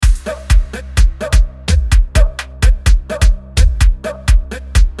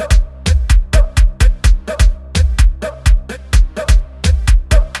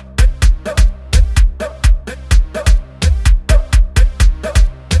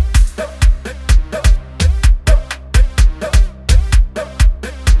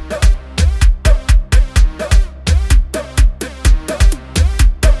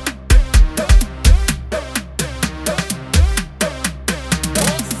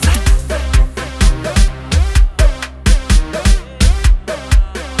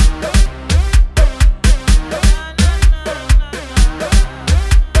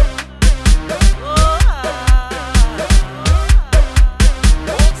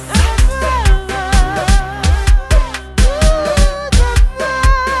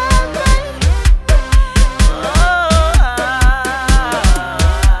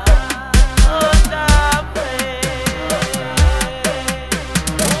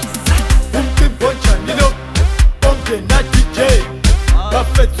ongena DJ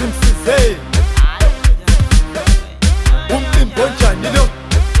bafethu msize uMcimbi onjani lo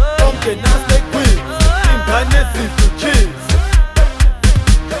ongena sequid ingane zizuchis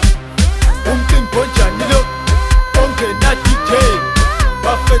uMcimbi onjani lo ongena DJ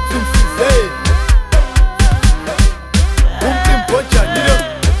bafethu msize uMcimbi onjani lo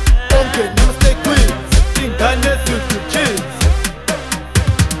ongena sequid ingane zizuchis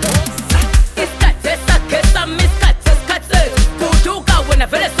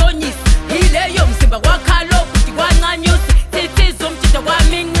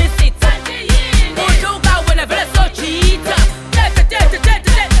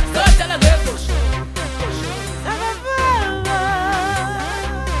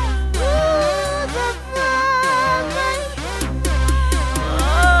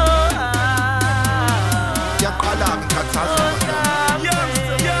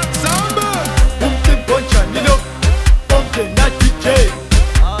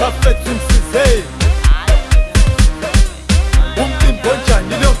bafethu msize uMcimbi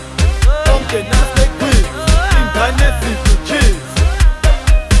onjani lo ongena sequid ingane zizuchis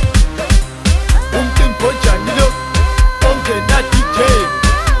uMcimbi onjani lo ongena DJ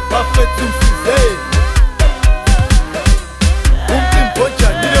bafethu msize uMcimbi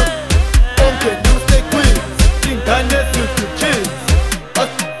onjani lo ongena sequid ingane zizuchis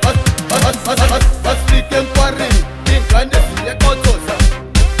asifike enkwari ingane ziyekotoza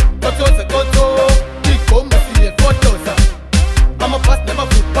koto igoma siyefotoza amabhasi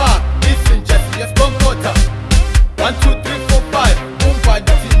namafutpark izinja siyesikonkotha 1 2 3 4 5 umbhali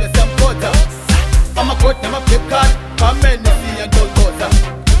thina siyamkhotha amagodi namabhekari bamene siyantokoza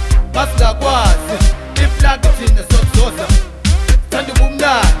basingakwazi iflagi thina sokuzoza thanda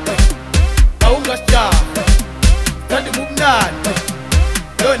ubumnandi awungasijaha thanda ubumnandi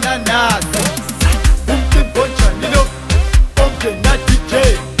yona nazo uMcimbi onjani lo ongena DJ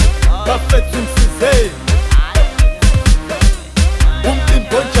bafethu msize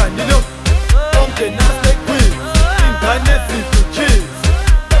uMcimbi onjani lo ongena sequid ingane zizuchis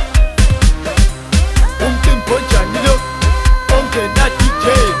uMcimbi onjani lo ongena DJ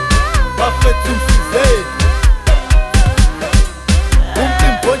bafethu msize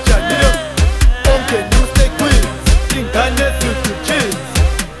uMcimbi onjani lo ongena sequid ingane zizuchis.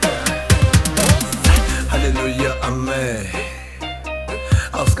 Hallelujah, amen.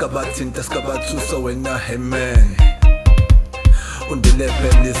 Awuskabathinta skabathusa wena amen undile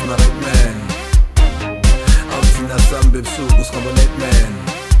phela is my right man awuthina sambe ebusuku singabona man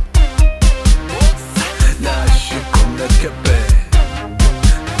la shikhona kepe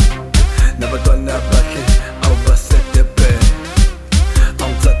nabatwana bahle awubasetepe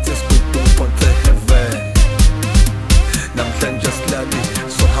awuthathe isigudu uphonse heaven namhlanje silali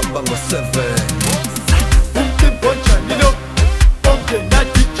sohamba ngo7